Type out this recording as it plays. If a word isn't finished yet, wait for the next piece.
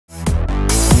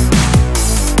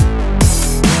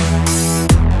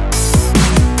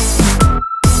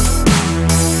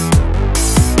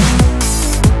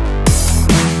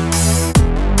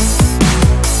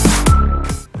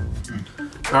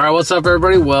All right, what's up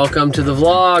everybody? Welcome to the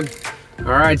vlog.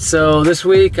 All right, so this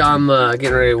week I'm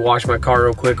getting ready to wash my car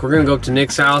real quick. We're gonna go up to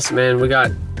Nick's house. Man, we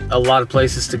got a lot of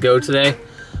places to go today.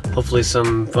 Hopefully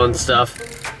some fun stuff.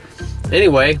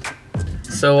 Anyway,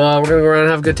 so we're gonna go around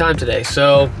and have a good time today.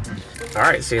 So, all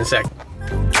right, see you in a sec.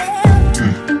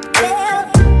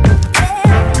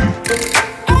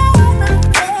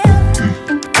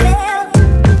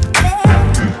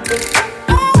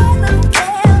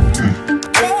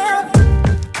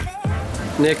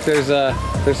 Nick, there's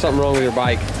something wrong with your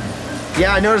bike.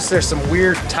 Yeah, I noticed there's some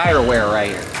weird tire wear right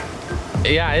here.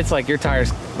 Yeah, it's like your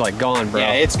tire's like gone, bro.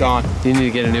 Yeah, it's gone. You need to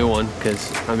get a new one,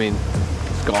 because, I mean,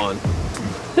 it's gone.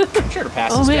 I'm sure to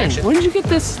pass inspection. Man, when did you get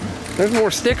this? There's more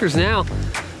stickers now.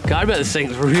 God, I bet this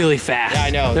thing's really fast. Yeah, I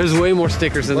know. There's way more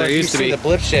stickers than there used to be. The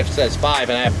blip shift says 5,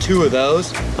 and I have 2 of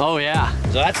those. Oh, yeah.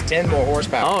 So that's 10 more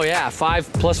horsepower. Oh, yeah,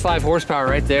 5 plus 5 horsepower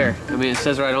right there. I mean, it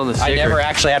says right on the sticker. I never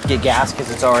actually have to get gas because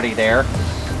it's already there.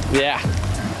 Yeah.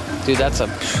 Dude,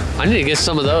 I need to get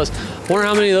some of those. Wonder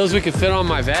how many of those we could fit on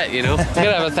my Vette, you know? I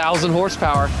gotta have 1,000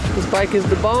 horsepower. This bike is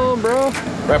the bomb, bro.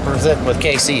 Representing with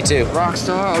KC too.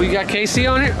 Rockstar. Oh, you got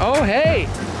KC on here? Oh, hey.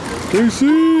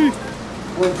 KC.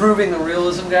 We're improving the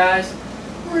realism, guys.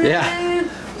 Yeah.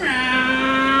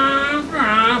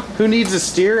 Who needs a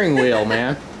steering wheel,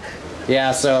 man?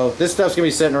 Yeah, so this stuff's gonna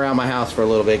be sitting around my house for a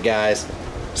little bit, guys.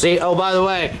 See, oh, by the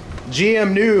way,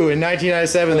 GM knew in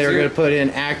 1997 they were going to put in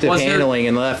active handling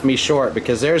and left me short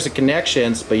because there's the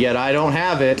connections, but yet I don't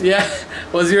have it. Yeah.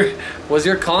 Was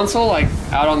your console like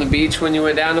out on the beach when you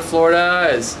went down to Florida?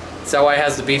 Is that why it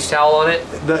has the beach towel on it?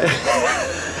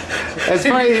 That's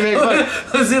funny to make fun.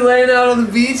 Was it laying out on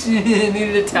the beach and you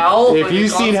needed a towel? If you've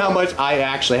seen how much I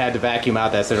actually had to vacuum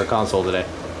out that center console today.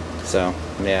 So,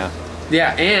 yeah.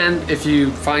 Yeah, and if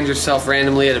you find yourself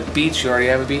randomly at a beach, you already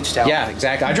have a beach towel. Yeah,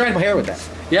 exactly. I dried my hair with that.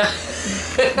 Yeah,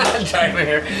 I dried my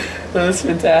hair. That's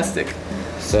fantastic.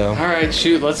 So, all right,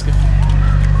 shoot, let's go.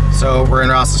 So we're in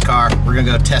Ross's car. We're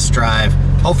gonna go test drive,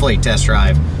 hopefully test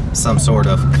drive some sort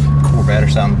of Corvette or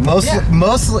something.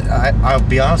 Mostly, I'll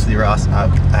be honest with you, Ross. I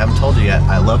haven't told you yet.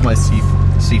 I love my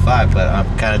C5, but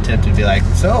I'm kind of tempted to be like,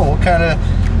 so what kind of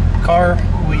car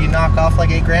will you knock off like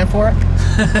 $8 grand for it?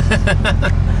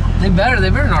 They better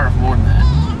not have more than that.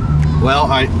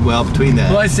 Well, between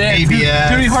that, I say it's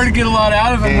gonna be hard to get a lot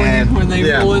out of them when they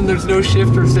roll in. There's no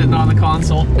shifter sitting on the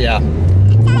console. Yeah.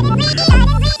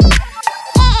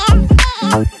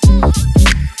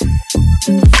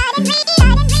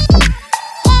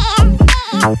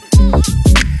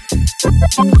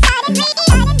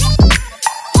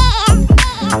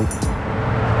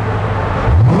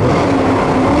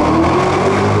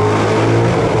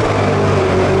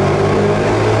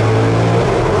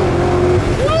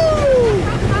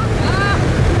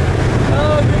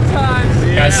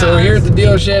 So we're here at the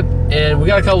dealership and we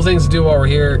got a couple things to do while we're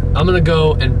here. I'm gonna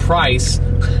go and price.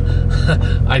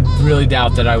 I really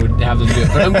doubt that I would have them do it,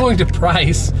 but I'm going to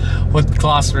price what it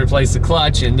costs to replace the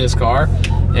clutch in this car,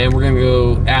 and we're gonna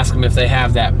go ask them if they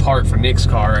have that part for Nick's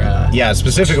car. Yeah,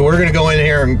 specifically, we're gonna go in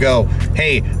here and go,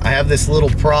 hey, I have this little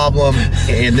problem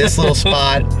in this little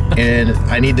spot, and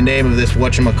I need the name of this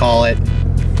whatchamacallit.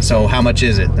 So how much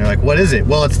is it? They're like, what is it?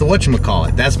 Well, it's the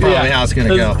whatchamacallit. That's probably how it's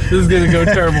gonna go. This is gonna go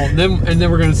terrible. And then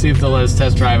we're gonna see if they'll let us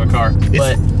test drive a car.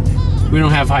 But we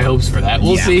don't have high hopes for that.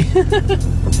 We'll see.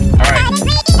 All right.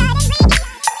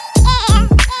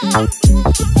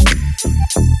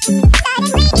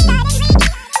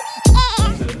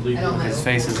 His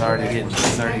face is already getting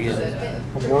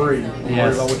I'm worried. I'm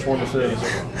worried about which one this is.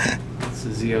 It's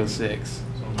the Z06.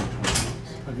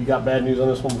 Have you got bad news on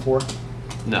this one before?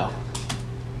 No.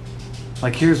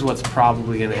 Like, here's what's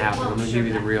probably going to happen. I'm going to give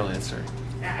you the real answer.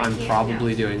 I'm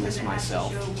probably doing this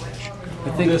myself. I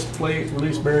think this plate,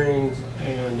 release bearing,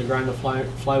 and the grind the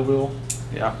flywheel.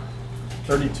 Yeah.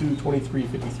 32, 23,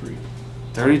 53.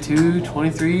 32,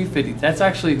 23, 50. That's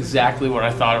actually exactly what I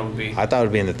thought it would be. I thought it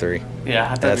would be in the 3.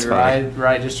 Yeah, I thought it would be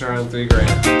right just around $3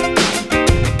 grand.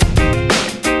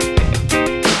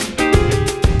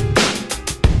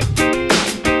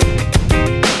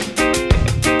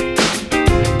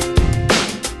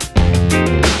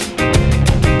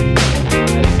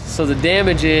 So the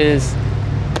damage is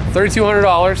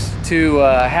 $3,200 to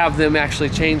have them actually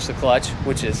change the clutch,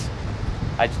 which is,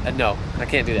 no, I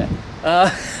can't do that.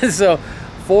 So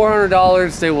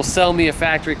 $400, they will sell me a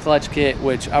factory clutch kit,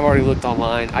 which I've already looked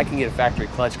online. I can get a factory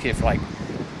clutch kit for like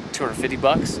 250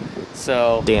 bucks.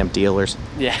 So damn dealers.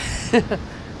 Yeah.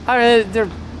 I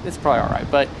mean, it's probably all right,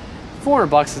 but 400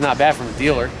 bucks is not bad from the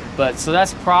dealer. But so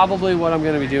that's probably what I'm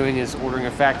going to be doing, is ordering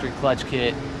a factory clutch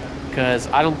kit, because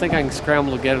I don't think I can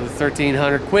scramble to get it with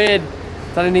 1,300 quid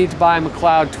Then I need to buy a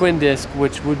McLeod twin disc,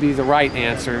 which would be the right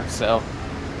answer. So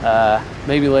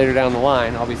maybe later down the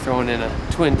line, I'll be throwing in a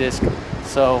twin disc.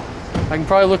 So I can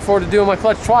probably look forward to doing my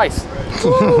clutch twice.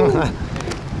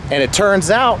 And it turns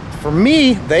out, for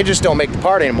me, they just don't make the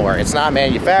part anymore. It's not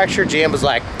manufactured. GM was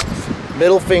like,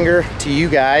 middle finger to you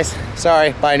guys.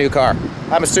 Sorry, buy a new car.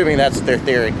 I'm assuming that's their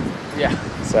theory. Yeah.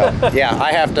 So yeah,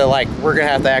 I have to we're gonna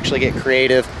have to actually get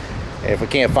creative. If we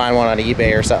can't find one on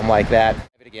eBay or something like that.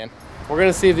 Again. We're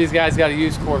gonna see if these guys got a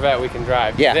used Corvette we can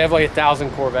drive. Yeah. They have like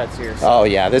 1,000 Corvettes here. So. Oh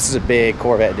yeah, this is a big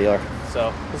Corvette dealer.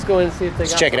 So let's go in and see if they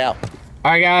got check it out.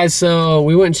 All right guys, so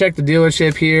we went and checked the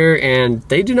dealership here and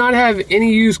they do not have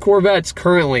any used Corvettes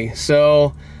currently.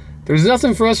 So there's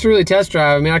nothing for us to really test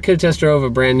drive. I mean, I could test drive a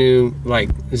brand new like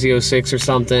Z06 or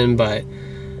something, but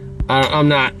I'm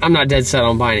not dead set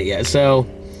on buying it yet. So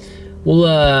we'll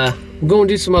go and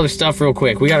do some other stuff real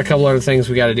quick. We got a couple other things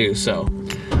we got to do, so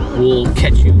we'll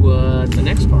catch you at the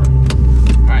next part. All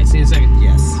right, see you in a second.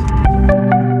 Yes.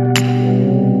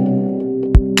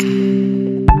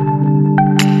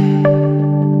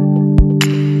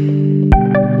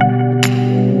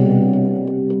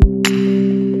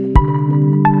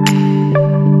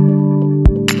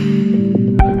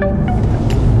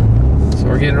 So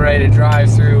we're getting ready to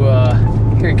drive through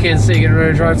here in Kansas City. Getting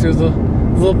ready to drive through the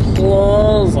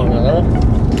plaza.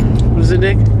 What is it,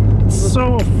 Nick?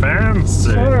 So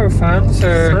fancy. So fancy.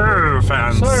 So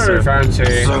fancy. So fancy.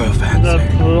 So fancy. The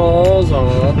plaza.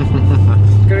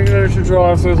 Getting ready to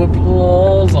drive through the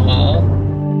plaza.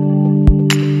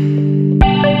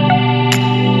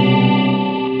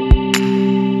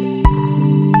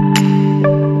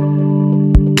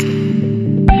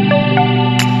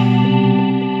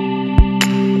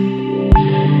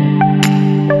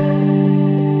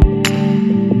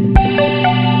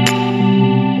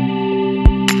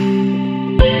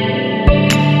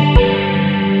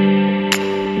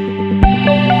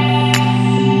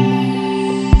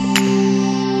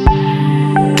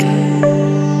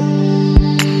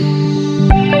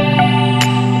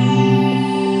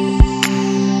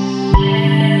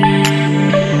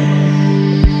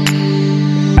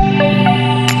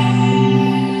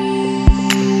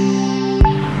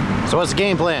 So what's the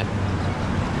game plan?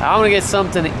 I'm gonna get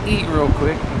something to eat real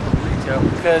quick from retail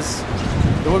because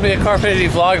there wouldn't be a Carpidity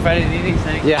vlog if I didn't eat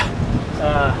anything. Yeah.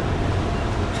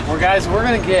 We're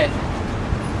gonna get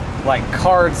like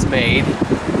cards made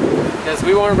because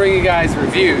we want to bring you guys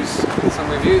reviews, some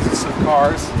reviews of some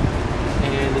cars,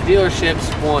 and the dealerships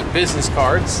want business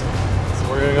cards, so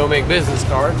we're gonna go make business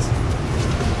cards.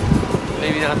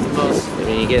 Maybe not the most. I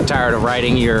mean, you get tired of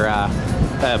writing your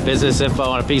business info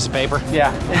on a piece of paper?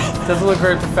 Yeah, it doesn't look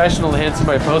very professional to hand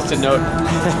somebody a post-it note.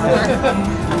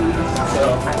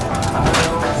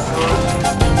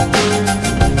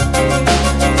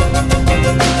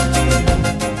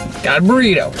 Got a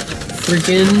burrito.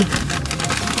 Freaking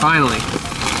finally.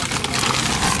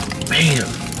 Bam.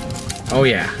 Oh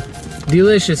yeah.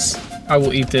 Delicious. I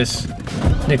will eat this.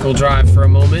 Nick will drive for a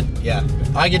moment. Yeah.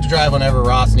 I get to drive whenever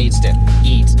Ross needs to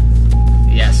eat.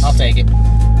 Yes. I'll take it.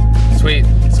 Sweet.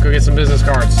 Let's go get some business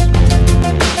cards.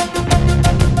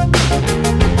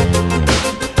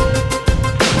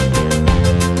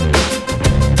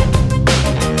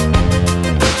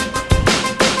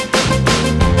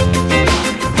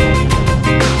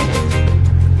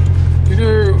 You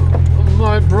know,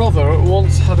 my brother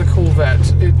once had a Corvette.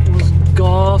 It was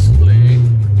ghastly.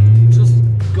 Just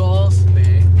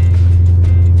ghastly.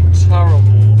 Terrible.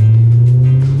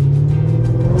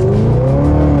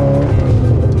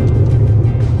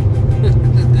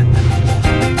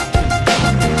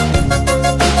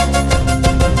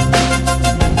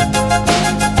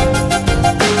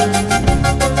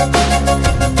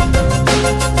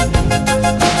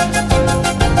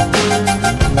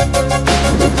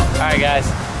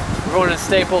 We're going to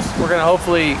Staples. We're going to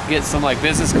hopefully get some like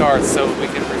business cards so we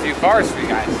can review cars for you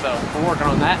guys. So we're working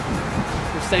on that.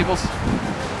 We're Staples.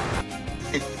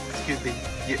 Excuse me.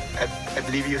 I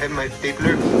believe you have my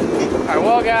stapler. All right,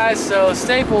 well guys, so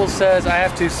Staples says I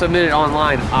have to submit it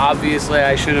online. Obviously,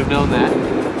 I should have known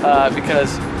that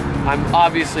because I'm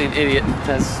obviously an idiot,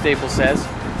 as Staples says.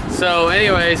 So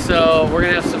anyway, so we're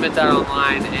gonna have to submit that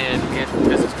online and get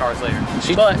business cards later.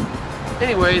 But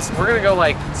anyways, we're gonna go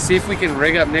like see if we can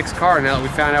rig up Nick's car now that we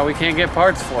found out we can't get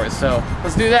parts for it. So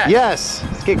let's do that. Yes,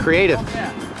 let's get creative.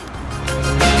 Yeah.